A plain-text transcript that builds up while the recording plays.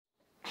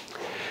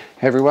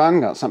Hey everyone,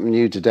 got something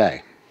new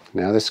today.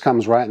 Now this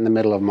comes right in the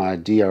middle of my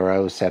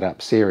DRO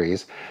setup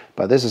series,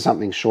 but this is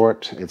something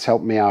short. It's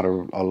helped me out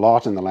a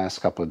lot in the last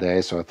couple of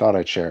days, so I thought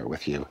I'd share it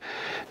with you.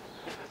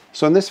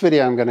 So in this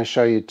video I'm going to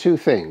show you two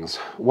things.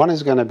 One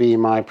is going to be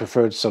my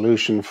preferred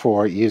solution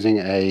for using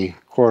a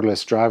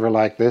cordless driver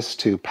like this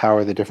to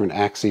power the different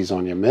axes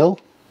on your mill.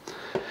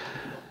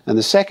 And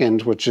the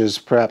second, which is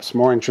perhaps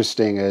more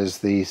interesting, is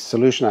the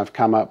solution I've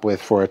come up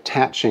with for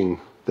attaching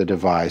the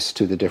device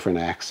to the different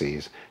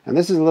axes. And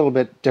this is a little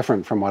bit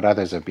different from what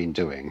others have been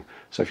doing.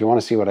 So if you want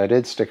to see what I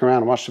did, stick around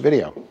and watch the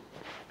video.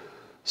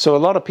 So a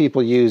lot of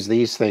people use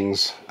these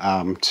things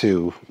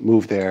to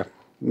move their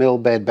mill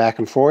bed back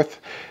and forth.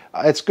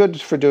 It's good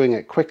for doing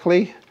it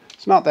quickly.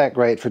 It's not that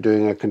great for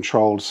doing a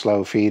controlled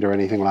slow feed or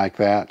anything like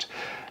that.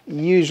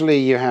 Usually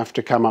you have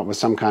to come up with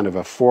some kind of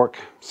a fork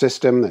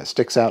system that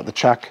sticks out the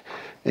chuck,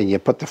 and you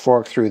put the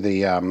fork through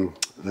the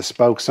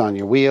spokes on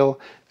your wheel,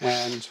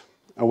 and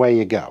away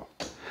you go.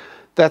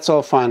 That's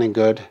all fine and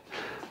good.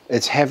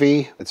 It's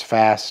heavy, it's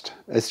fast,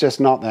 it's just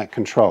not that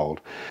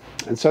controlled.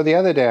 And so the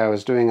other day I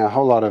was doing a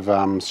whole lot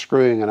of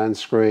screwing and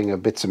unscrewing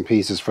of bits and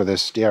pieces for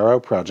this DRO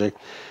project,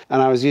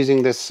 and I was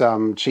using this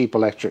cheap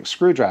electric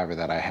screwdriver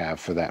that I have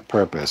for that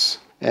purpose.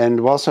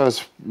 And whilst I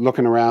was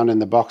looking around in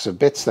the box of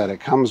bits that it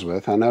comes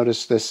with, I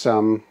noticed this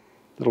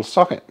little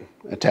socket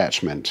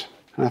attachment.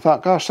 And I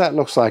thought, gosh, that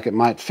looks like it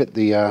might fit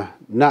the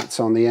nuts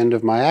on the end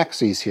of my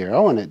axes here.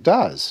 Oh, and it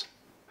does.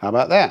 How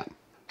about that?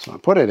 So I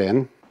put it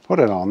in, put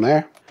it on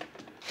there.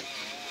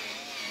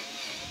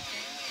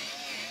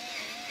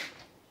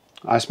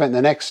 I spent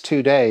the next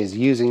 2 days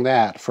using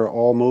that for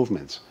all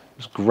movements. It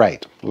was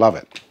great, love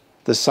it.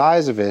 The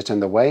size of it and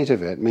the weight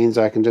of it means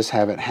I can just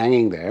have it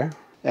hanging there.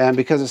 And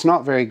because it's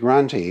not very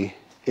grunty,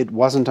 it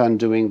wasn't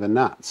undoing the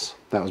nuts.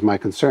 That was my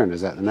concern,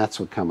 is that the nuts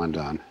would come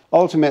undone.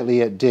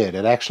 Ultimately it did.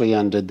 It actually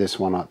undid this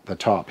one at the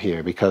top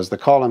here because the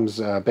column's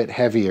a bit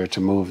heavier to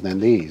move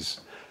than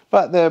these.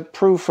 But the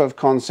proof of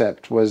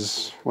concept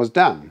was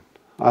done.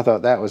 I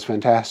thought that was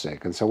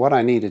fantastic. And so what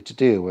I needed to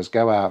do was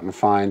go out and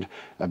find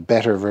a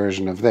better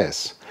version of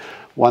this.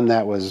 One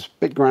that was a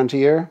bit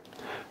gruntier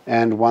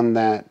and one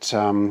that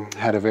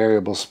had a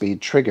variable speed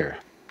trigger.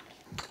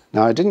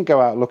 Now I didn't go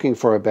out looking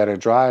for a better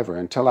driver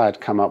until I'd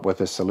come up with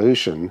a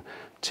solution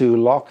to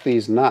lock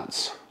these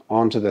nuts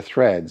onto the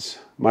threads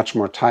much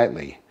more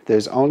tightly.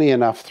 There's only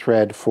enough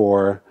thread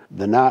for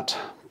the nut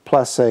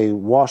plus a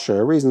washer,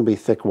 a reasonably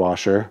thick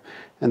washer,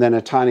 and then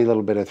a tiny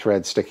little bit of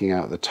thread sticking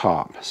out the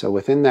top. So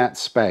within that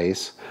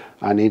space,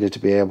 I needed to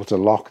be able to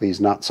lock these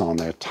nuts on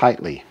there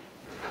tightly.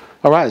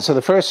 All right, so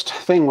the first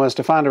thing was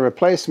to find a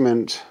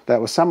replacement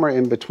that was somewhere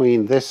in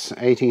between this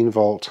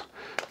 18-volt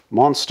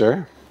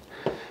monster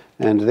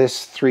and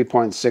this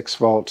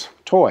 3.6-volt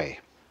toy.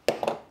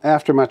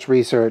 After much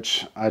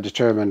research, I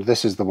determined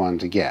this is the one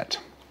to get.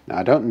 Now,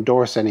 I don't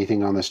endorse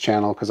anything on this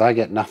channel because I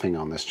get nothing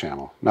on this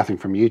channel. Nothing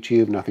from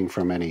YouTube, nothing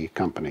from any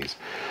companies.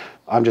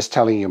 I'm just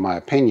telling you my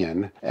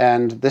opinion,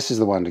 and this is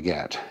the one to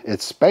get.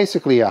 It's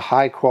basically a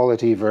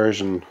high-quality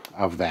version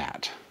of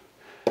that.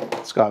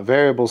 It's got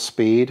variable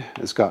speed.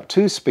 It's got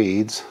 2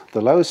 speeds.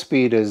 The low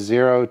speed is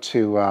 0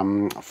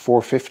 to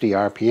 450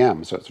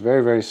 RPM, so it's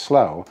very, very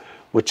slow,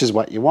 which is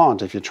what you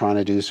want if you're trying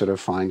to do sort of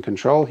fine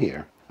control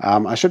here.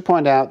 I should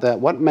point out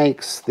that what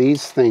makes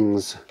these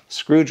things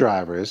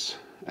screwdrivers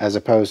as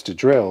opposed to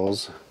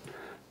drills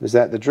is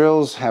that the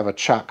drills have a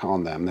chuck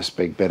on them, this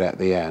big bit at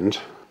the end,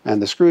 and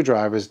the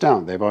screwdrivers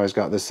don't. They've always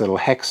got this little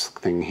hex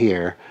thing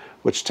here,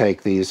 which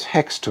take these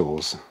hex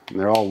tools. And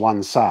they're all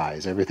one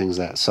size. Everything's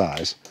that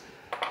size.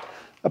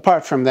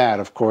 Apart from that,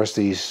 of course,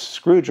 these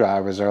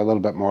screwdrivers are a little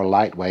bit more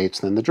lightweight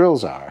than the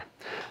drills are.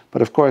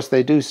 But of course,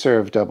 they do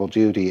serve double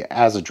duty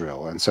as a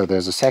drill. And so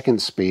there's a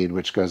second speed,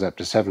 which goes up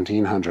to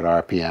 1700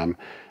 RPM,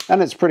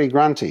 and it's pretty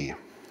grunty.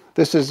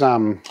 This is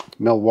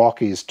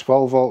Milwaukee's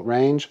 12-volt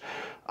range.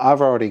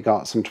 I've already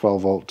got some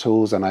 12-volt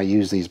tools, and I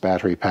use these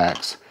battery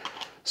packs.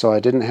 So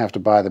I didn't have to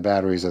buy the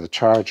batteries or the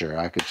charger.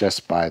 I could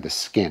just buy the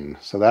skin.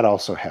 So that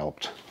also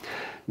helped.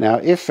 Now,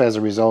 if as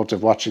a result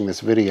of watching this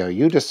video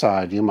you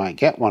decide you might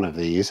get one of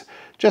these,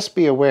 just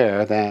be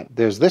aware that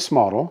there's this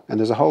model and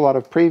there's a whole lot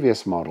of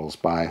previous models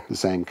by the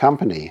same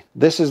company.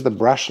 This is the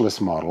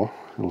brushless model.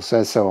 It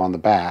says so on the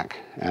back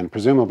and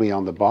presumably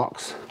on the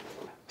box.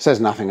 It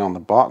says nothing on the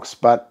box,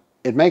 but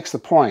it makes the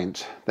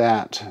point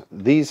that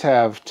these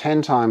have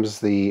 10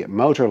 times the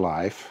motor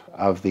life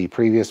of the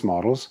previous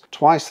models,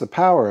 twice the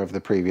power of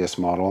the previous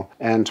model,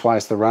 and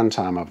twice the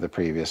runtime of the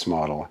previous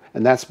model.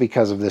 And that's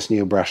because of this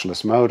new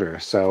brushless motor.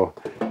 So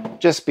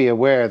just be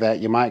aware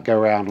that you might go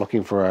around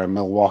looking for a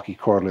Milwaukee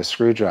cordless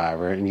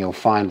screwdriver and you'll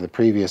find the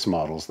previous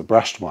models, the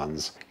brushed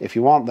ones. If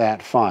you want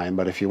that, fine,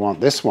 but if you want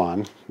this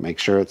one, make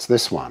sure it's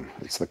this one.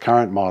 It's the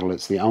current model,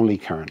 it's the only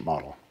current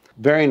model.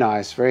 Very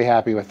nice, very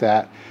happy with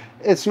that.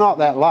 It's not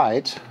that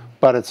light,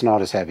 but it's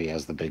not as heavy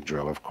as the big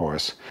drill, of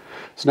course.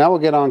 So now we'll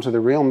get on to the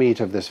real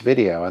meat of this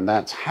video, and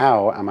that's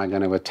how am I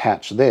going to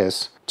attach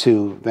this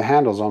to the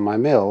handles on my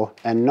mill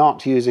and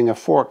not using a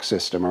fork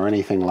system or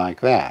anything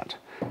like that.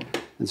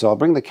 And so I'll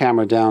bring the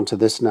camera down to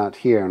this nut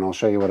here and I'll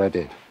show you what I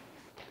did.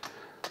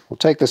 We'll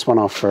take this one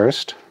off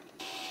first.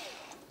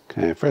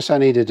 Okay, first I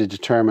needed to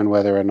determine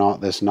whether or not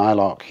this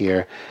nylock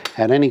here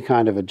had any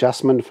kind of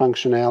adjustment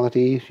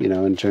functionality, you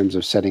know, in terms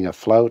of setting a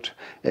float.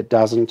 It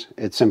doesn't.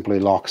 It simply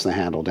locks the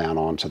handle down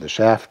onto the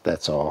shaft,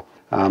 that's all.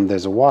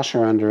 There's a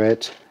washer under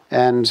it,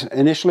 and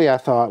initially I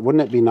thought,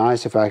 wouldn't it be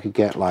nice if I could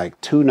get like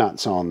 2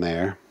 nuts on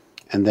there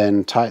and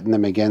then tighten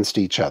them against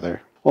each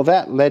other? Well,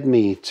 that led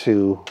me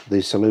to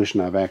the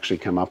solution I've actually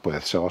come up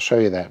with, so I'll show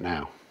you that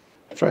now.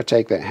 After I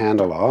take that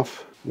handle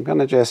off, I'm going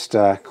to just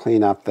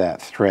clean up that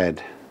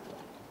thread.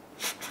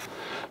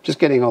 Just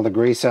getting all the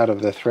grease out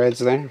of the threads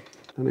there. And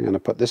I'm going to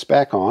put this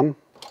back on.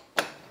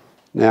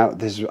 Now,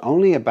 there's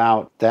only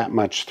about that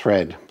much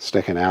thread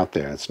sticking out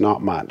there. It's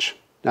not much.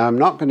 Now, I'm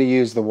not going to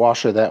use the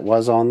washer that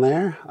was on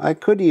there. I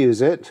could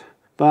use it,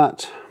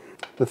 but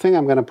the thing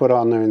I'm going to put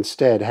on there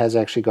instead has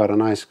actually got a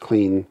nice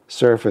clean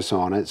surface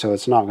on it, so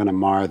it's not going to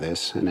mar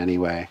this in any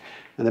way.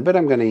 And the bit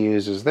I'm going to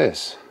use is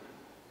this.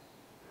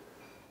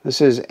 This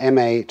is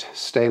M8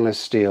 stainless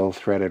steel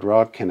threaded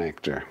rod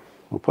connector.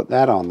 We'll put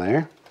that on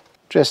there,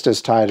 just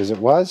as tight as it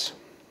was.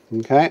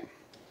 Okay.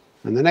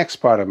 And the next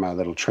part of my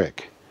little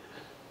trick,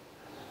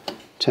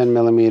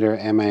 10mm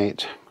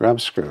M8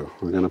 grub screw.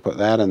 We're going to put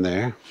that in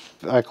there.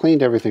 I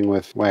cleaned everything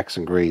with wax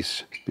and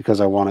grease because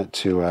I want it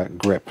to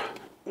grip.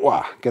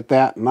 Wow, get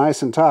that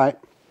nice and tight.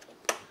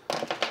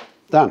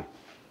 Done.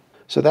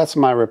 So that's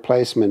my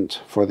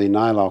replacement for the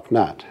nylock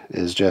nut,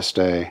 is just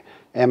a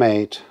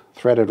M8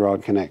 threaded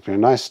rod connector, a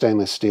nice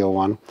stainless steel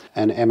one,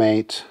 an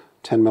M8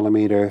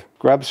 10mm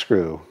grub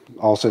screw,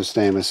 also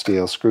stainless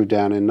steel, screwed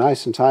down in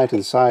nice and tight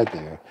inside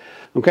there.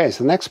 Okay,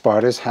 so the next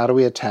part is how do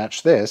we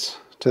attach this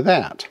to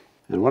that?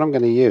 And what I'm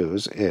going to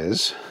use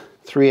is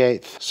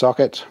 3/8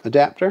 socket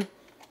adapter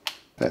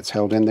that's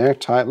held in there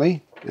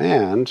tightly,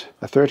 and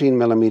a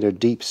 13mm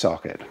deep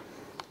socket.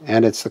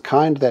 And it's the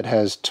kind that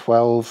has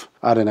 12,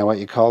 I don't know what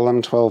you call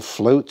them, 12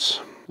 flutes.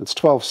 It's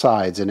 12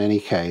 sides in any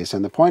case,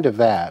 and the point of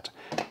that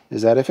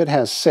is that if it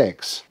has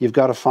 6, you've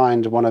got to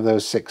find one of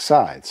those 6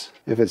 sides.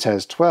 If it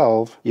has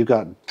 12, you've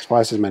got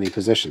twice as many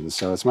positions,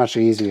 so it's much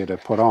easier to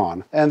put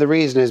on. And the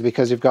reason is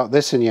because you've got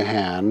this in your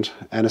hand,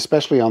 and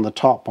especially on the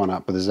top one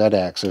up with the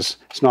Z-axis,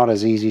 it's not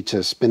as easy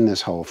to spin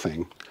this whole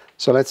thing.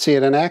 So let's see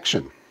it in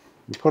action.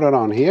 You put it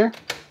on here,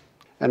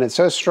 and it's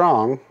so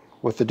strong,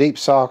 with the deep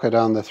socket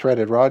on the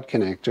threaded rod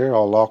connector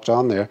all locked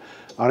on there,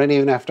 I don't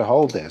even have to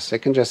hold this. It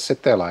can just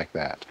sit there like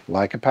that,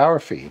 like a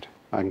Powerfeed.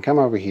 I can come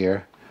over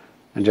here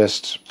and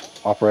just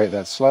operate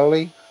that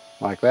slowly,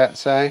 like that,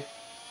 say,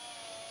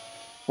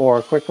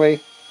 or quickly,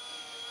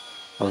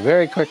 or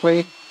very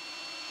quickly.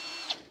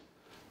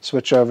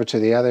 Switch over to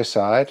the other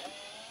side.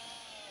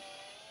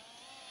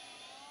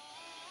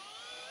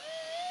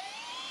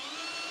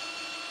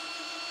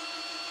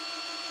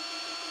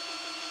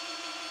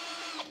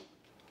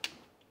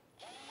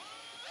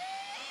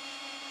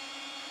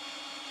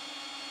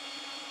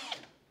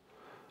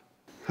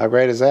 How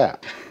great is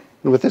that?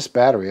 And with this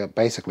battery, it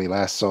basically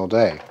lasts all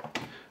day.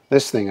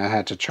 This thing I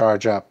had to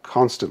charge up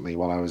constantly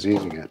while I was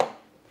using it.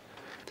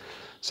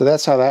 So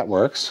that's how that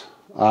works.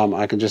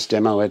 I can just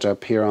demo it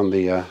up here on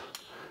the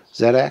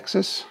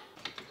Z-axis.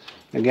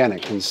 Again,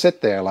 it can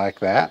sit there like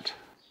that.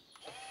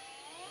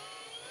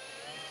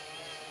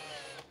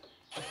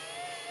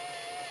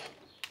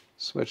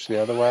 Switch the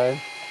other way.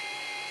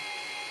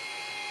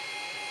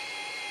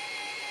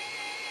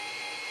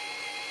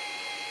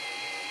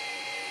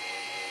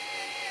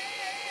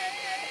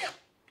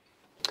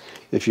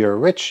 If you're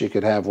rich, you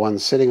could have one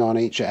sitting on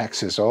each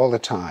axis all the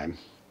time.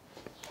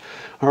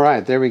 All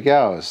right, there we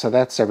go. So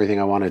that's everything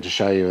I wanted to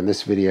show you in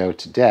this video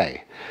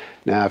today.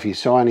 Now, if you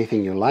saw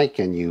anything you like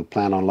and you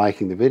plan on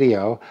liking the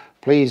video,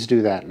 please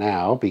do that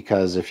now,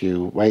 because if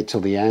you wait till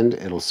the end,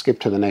 it'll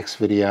skip to the next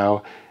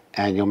video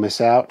and you'll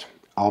miss out.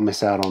 I'll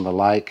miss out on the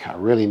like. I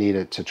really need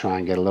it to try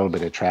and get a little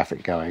bit of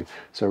traffic going.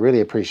 So I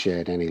really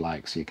appreciate any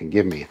likes you can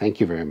give me. Thank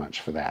you very much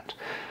for that.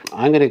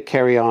 I'm going to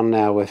carry on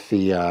now with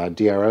the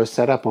DRO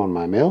setup on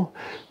my mill.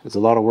 There's a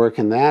lot of work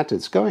in that.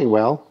 It's going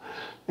well,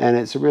 and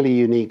it's a really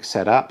unique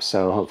setup,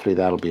 so hopefully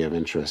that'll be of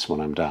interest when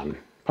I'm done.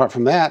 Apart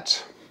from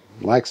that,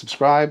 like,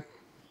 subscribe,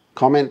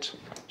 comment,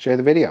 share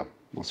the video.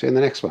 We'll see you in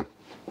the next one.